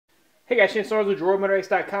Hey guys, Chance with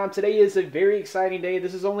DroidMotorX.com. Today is a very exciting day.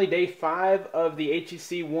 This is only day 5 of the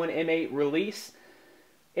HTC One M8 release,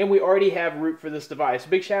 and we already have root for this device.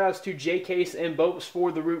 Big shout outs to J-Case and Bopes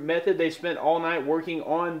for the root method. They spent all night working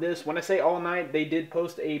on this. When I say all night, they did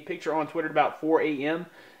post a picture on Twitter at about 4 a.m.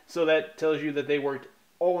 So that tells you that they worked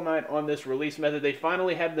all night on this release method. They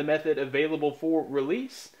finally have the method available for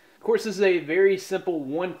release. Of course, this is a very simple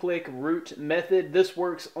one-click root method. This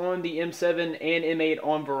works on the M7 and M8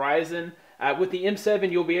 on Verizon. With the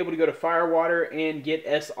M7, you'll be able to go to Firewater and get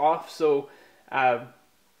S off. So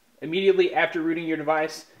immediately after rooting your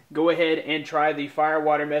device, go ahead and try the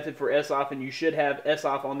Firewater method for S off, and you should have S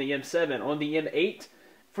off on the M7. On the M8,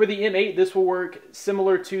 for the M8, this will work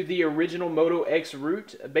similar to the original Moto X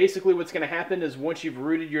root. Basically, what's going to happen is once you've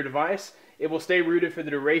rooted your device, it will stay rooted for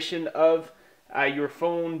the duration of your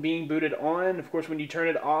phone being booted on. Of course, when you turn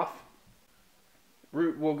it off,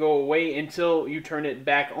 root will go away until you turn it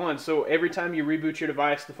back on. So every time you reboot your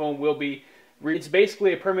device, the phone will be it's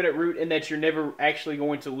basically a permanent root in that you're never actually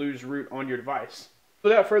going to lose root on your device.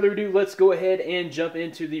 Without further ado, let's go ahead and jump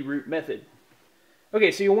into the root method. Okay,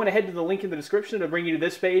 so you'll want to head to the link in the description to bring you to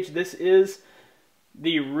this page. This is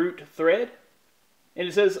the root thread. And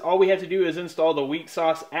it says all we have to do is install the Weak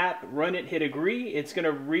Sauce app, run it, hit agree. It's going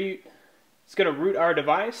to root our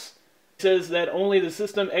device. It says that only the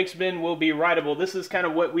system X bin will be writable. This is kind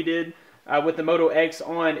of what we did with the Moto X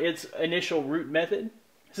on its initial root method.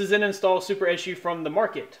 This is an install Super SU from the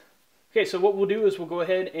market. Okay, so what we'll do is we'll go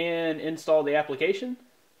ahead and install the application.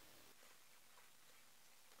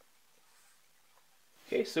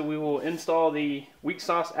 Okay, so we will install the Weak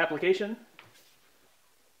Sauce application.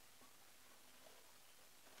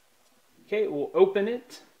 Okay, we'll open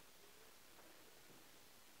it.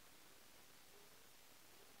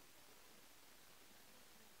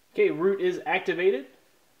 Okay, root is activated.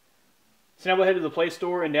 So now we'll head to the Play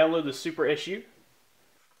Store and download the Super SU.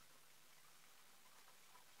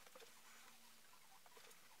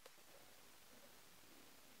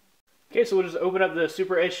 Okay, so we'll just open up the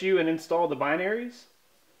Super SU and install the binaries.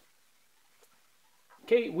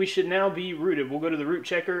 Okay, we should now be rooted. We'll go to the root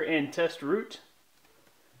checker and test root.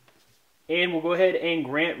 And we'll go ahead and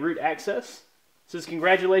grant root access. It says,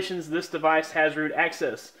 congratulations, this device has root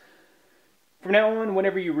access. From now on,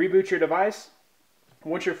 whenever you reboot your device,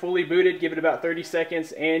 once you're fully booted, give it about 30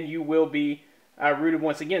 seconds and you will be rooted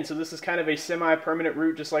once again. So this is kind of a semi-permanent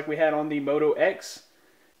root just like we had on the Moto X.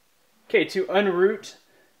 Okay, to unroot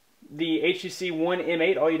the HTC One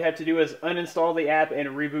M8, all you'd have to do is uninstall the app and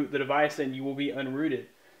reboot the device and you will be unrooted.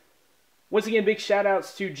 Once again, big shout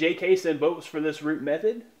outs to J-Case and Bopes for this root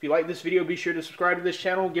method. If you like this video, be sure to subscribe to this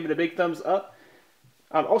channel, give it a big thumbs up.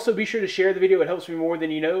 Also, be sure to share the video. It helps me more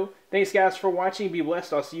than you know. Thanks, guys, for watching. Be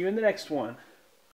blessed. I'll see you in the next one.